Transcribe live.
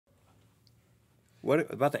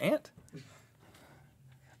What about the ant?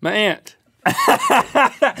 My aunt.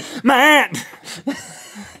 My aunt.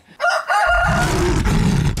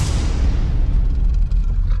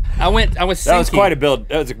 I was sinking. That was quite a build.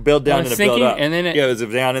 That was a build down and a build up. And then yeah, it was a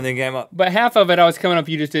down and then came up. But half of it I was coming up,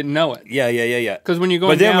 you just didn't know it. Yeah. Because when you're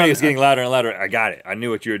going down. But then when it was getting louder and louder, I got it. I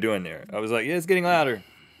knew what you were doing there. I was like, yeah, it's getting louder.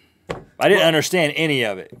 I didn't understand any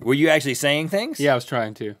of it. Were you actually saying things? Yeah, I was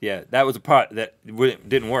trying to. Yeah, that was a part that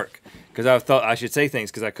didn't work. Because I thought I should say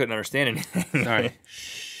things because I couldn't understand anything. All right.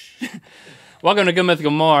 Welcome to Good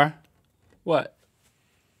Mythical More. What?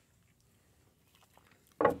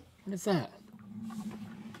 What is that?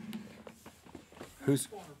 Whose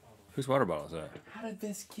water bottle is that? How did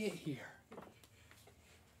this get here?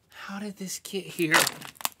 How did this get here?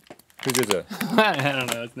 Whose is that? I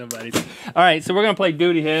don't know. It's nobody's. All right, so we're gonna play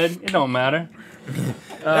Doody Head. It don't matter. It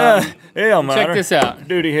don't matter. Check this out.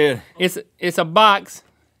 Doody Head. It's a box.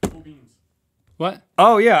 What?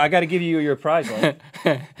 Oh yeah, I got to give you your prize one.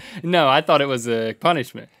 No, I thought it was a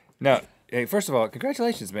punishment. No. Hey, first of all,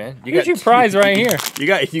 congratulations, man. You got your prize right here. You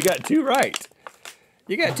got 2 right.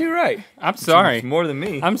 You got 2 right. I'm sorry. It's more than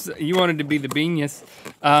me. You wanted to be the genius.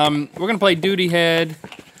 We're gonna play Doody Head.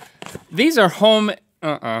 These are home.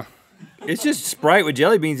 It's just Sprite with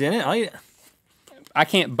jelly beans in it. I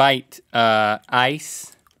can't bite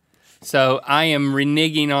ice, so I am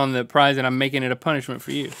reneging on the prize and I'm making it a punishment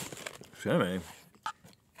for you. Sure, man.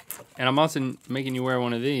 And I'm also making you wear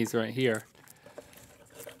one of these right here.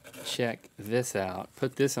 Check this out.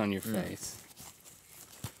 Put this on your face.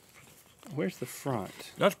 Where's the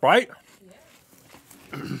front? That's Sprite.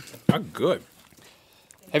 That's good.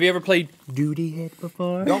 Have you ever played Doody Head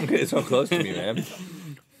before? Don't get so close to me, man.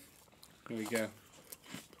 Here we go.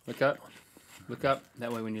 Look up. Look up.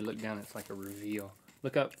 That way when you look down, it's like a reveal.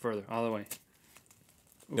 Look up further, all the way.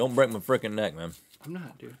 Don't break my freaking neck, man. I'm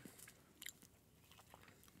not, dude.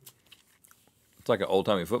 It's like an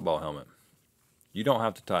old-timey football helmet. You don't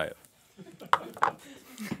have to tie it.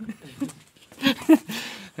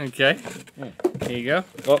 Okay. Here you go.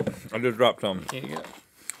 Oh, I just dropped some. Here you go.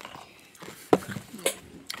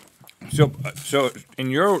 So in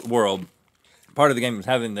your world, part of the game is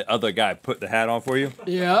having the other guy put the hat on for you?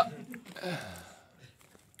 Yeah.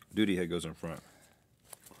 Doody Head goes in front.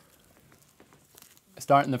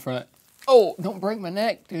 Start in the front. Oh, don't break my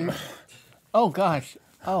neck, dude. Oh, gosh.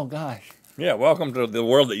 Oh, gosh. Yeah, welcome to the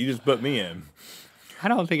world that you just put me in. I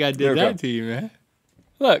don't think I did that to you, man.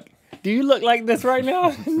 Look. Do you look like this right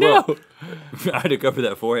now? No. Well, I had to cover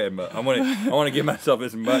that forehead, but I want to give myself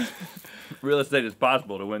as much real estate as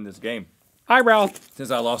possible to win this game. Eyebrows. Since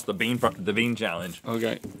I lost the bean challenge.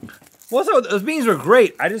 Okay. Well, so those beans are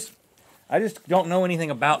great. I just don't know anything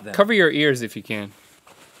about them. Cover your ears if you can.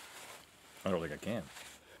 I don't think I can.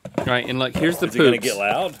 All right, and look, here's the poops. Is it gonna get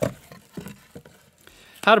loud?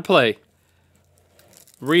 How to play.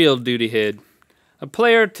 Real Doody Head. A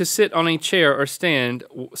player to sit on a chair or stand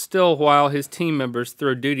still while his team members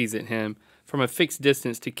throw duties at him from a fixed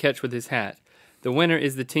distance to catch with his hat. The winner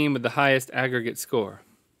is the team with the highest aggregate score.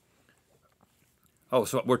 Oh,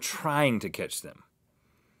 so we're trying to catch them.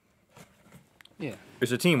 Yeah.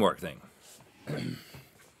 It's a teamwork thing.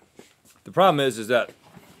 The problem is that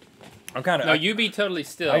I'm kind of... No, you be totally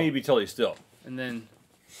still. I need to be totally still. And then...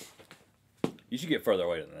 You should get further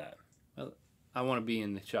away than that. I want to be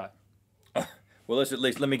in the shot. Well,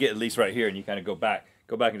 let me get at least right here, and you kind of go back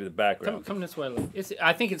into the background. Come this way.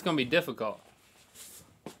 I think it's going to be difficult.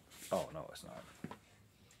 Oh, no, it's not.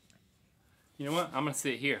 You know what? I'm going to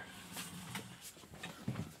sit here.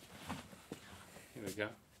 Here we go.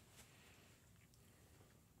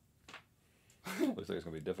 Looks like it's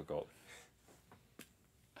going to be difficult.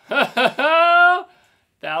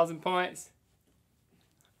 1,000 points.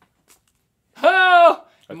 Oh!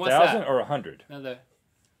 And what's 1,000 that? or 100? Another.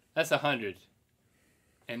 That's 100.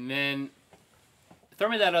 And then throw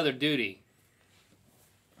me that other duty.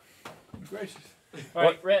 Gracious. All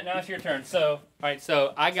right, Rhett, now it's your turn. So, all right,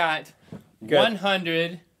 so I got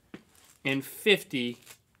 150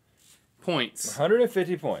 points.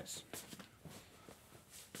 150 points.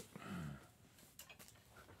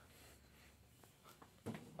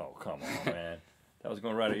 Oh, come on, man. That was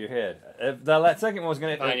going right at your head. If that second one was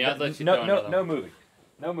going to... Fine, yeah, I'd let you no moving.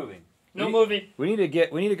 No moving. No movie. We need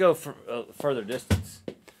to go for further distance.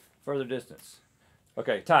 Further distance.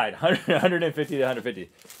 Okay, tied. 150 to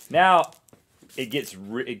 150. Now it gets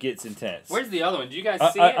intense. Where's the other one? Did you guys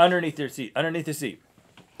see it? Underneath your seat. Underneath the seat.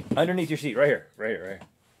 Underneath your seat. Right here. Right here.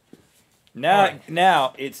 Right here.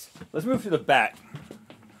 Now it's. Let's move to the back.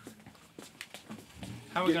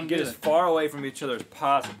 How are we gonna get do as it? far away from each other as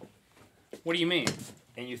possible, What do you mean?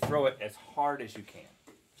 and you throw it as hard as you can.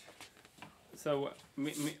 So,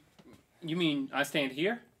 you mean I stand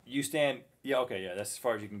here? You stand. Yeah. Okay. Yeah. That's as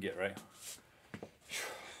far as you can get, right?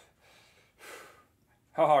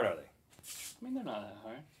 How hard are they? I mean, they're not that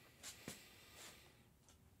hard.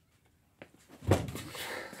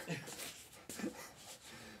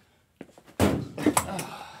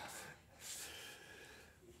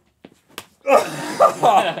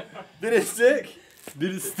 Did it stick?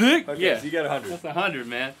 Did it stick? Okay, Yeah. so you got 100. That's 100,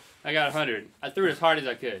 man. I got 100. I threw it as hard as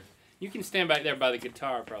I could. You can stand back there by the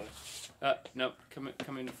guitar, probably. No, come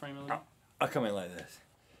in the frame a little. I'll come in like this.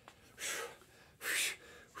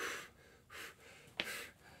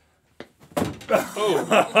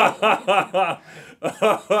 Oh!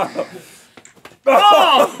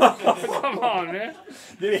 Oh! Come on, man.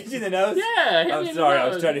 Did it hit you in the nose? Yeah, hit me I'm in sorry, the I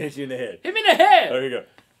was nose. trying to hit you in the head. Hit me in the head. There you go.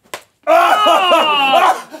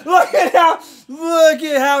 Oh! Look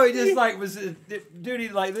at how he just like was duty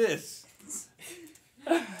like this.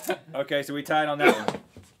 Okay, so we tied on that one.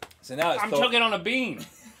 So now it's I'm choking on a bean.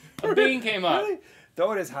 A bean came up. Really?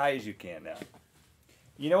 Throw it as high as you can now.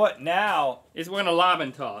 You know what? Now It's we're gonna lob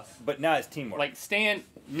and toss. but now it's teamwork. Like stand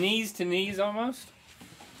knees to knees almost.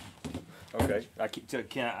 Okay. I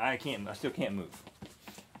still can't move.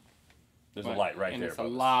 There's a light right and there. It's a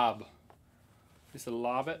folks. lob. Just a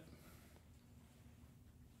lob it.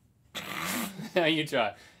 Now you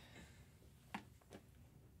try.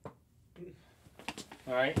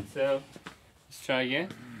 Alright, so let's try again.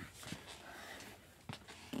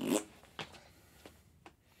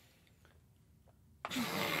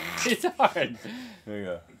 It's hard. There you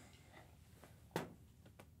go.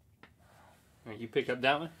 Alright, you pick up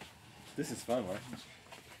that one. This is fun, right?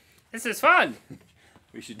 This is fun.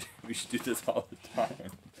 We should do this all the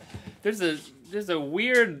time. There's a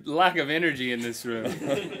weird lack of energy in this room.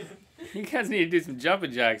 You guys need to do some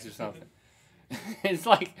jumping jacks or something. It's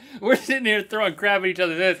like we're sitting here throwing crap at each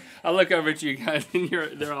other's heads. I look over at you guys and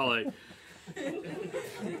they're all like,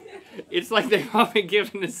 it's like they've all been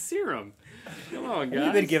given us serum. Come on, guys.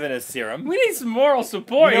 You've been giving us serum. We need some moral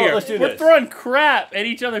support You know what, here. let's do We're this. throwing crap at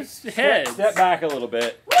each other's heads. Step back a little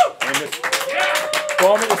bit and just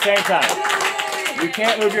throw them at the same time. You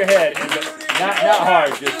can't move your head. And not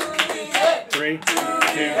hard. Just 3, 2, 1.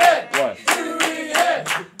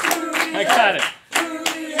 I got it.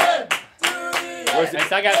 Where's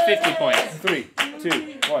Nice, I got 50 points. 3, 2,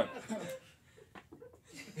 1.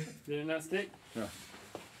 Did it not stick? No.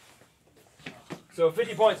 So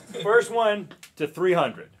 50 points. First one to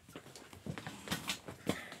 300.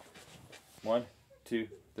 1, 2,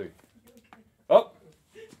 3. Oh,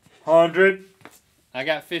 100. I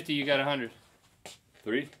got 50, you got 100.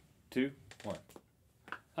 3, 2, 1.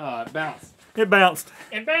 Oh, it bounced. It bounced.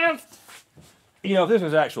 It bounced! You know, if this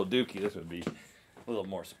was actual Dookie, this would be a little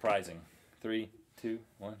more surprising. 3, 2,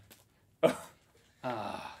 1. Oh.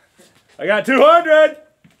 Ah. I got 200.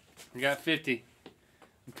 I got 50.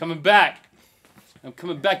 I'm coming back. I'm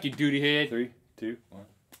coming back, you duty head. 3, 2, 1.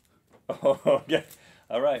 Oh, yeah.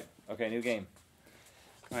 All right. Okay, new game.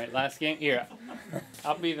 All right, last game. Here,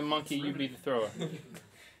 I'll be the monkey, you be the thrower.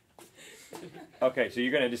 Okay, so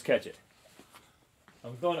you're going to just catch it.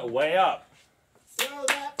 I'm throwing it way up. Throw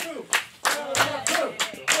that poop! Throw that poop!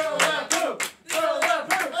 Throw that poop! Throw that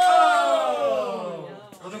poop! Oh!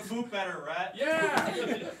 Throw the poop better, Rhett. Yeah!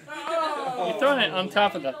 You're throwing it on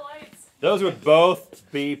top of the... Those would both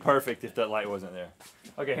be perfect if that light wasn't there.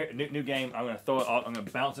 Okay, here, new game. I'm going to throw it off. I'm going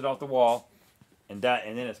to bounce it off the wall, and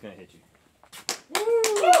then it's going to hit you. Come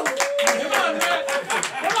on, Rhett!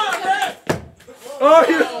 Come on, Rhett!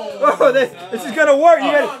 Oh, this is going to work.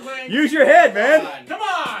 You got to use your head, man. Come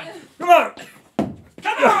on! Come on.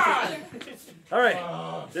 Come on! All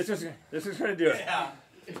right. This is going to do it. Yeah.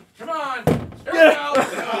 Come on! Here we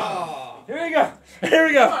go! Here we go. Here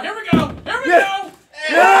we go. Come on, here we go! Here we go!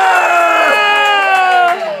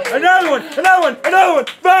 Yeah! Another one. Another one. Another one.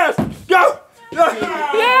 Fast. Go. Go.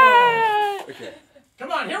 Yeah! Okay.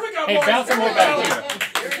 Come on, here we go, Hey, boys! bounce Here them we all back go! here.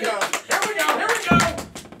 Here we go! Here we go! Here we go!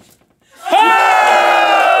 Yeah!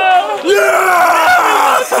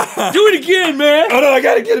 Do it again, man! Oh no, I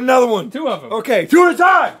got to get another one. 2 of them. Okay, 2 at a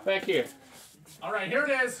time. Back here. All right, here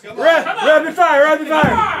it is. Come on. Rapid fire. Rapid Come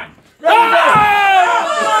fire. on!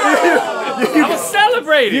 I was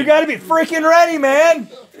celebrating! You got to be freaking ready, man.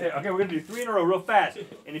 Yeah, okay, we're going to do 3 in a row real fast.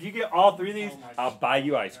 And if you get all 3 of these, I'll buy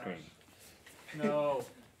you ice cream. No.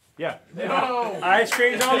 Yeah. No! Ice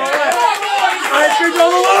cream's on the left. Ice cream's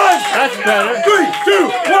on the left. That's better. 3, 2,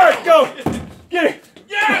 1, go. Get it.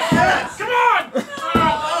 Yes! Yes! Come on!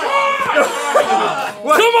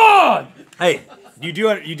 Come on! Hey, you do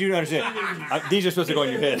understand. These are supposed to go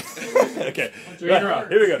in your head. Okay. 3 in a row.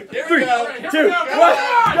 Here we go. Here 3, we go. 2,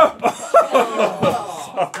 1, go.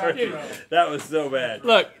 sorry. That was so bad.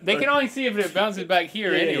 Look, they can only see if it bounces back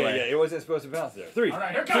here anyway. Yeah, it wasn't supposed to bounce there. 3. All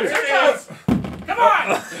right, here it goes. Come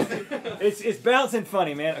on. It's bouncing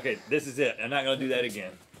funny, man. Okay, this is it. I'm not gonna do that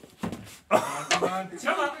again. Come on.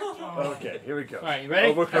 Okay, here we go. All right, you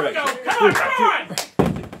ready? We're Here we correct. go. Come on.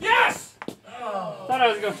 Yes. Thought I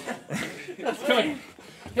was going. That's good.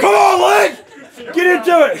 Come on, Link! Get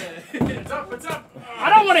into it! It's up. I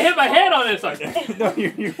don't want to hit my head on this. Like, No,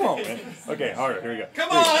 you won't, man. Okay, harder. Here we go. Come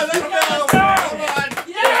on, let's go. Come on.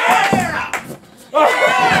 Yeah.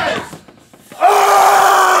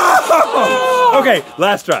 Oh! Okay,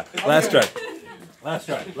 last try. Last try.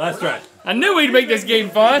 I knew we'd make this game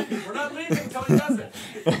fun. We're not leaving until he does it.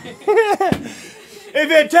 If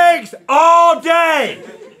it takes all day!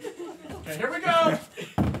 Okay, here we go.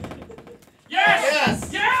 Yes.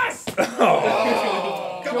 Yes.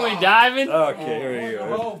 Can we dive in? Okay, here we go.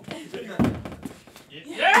 Oh.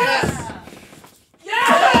 Yes.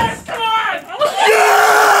 Yes. Come on.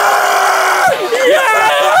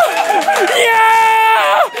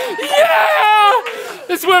 Yeah!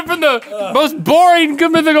 This went from the most boring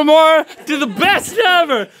Mythical Morning to the best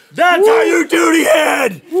ever. That's how you duty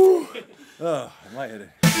head! Oh, I might hit it.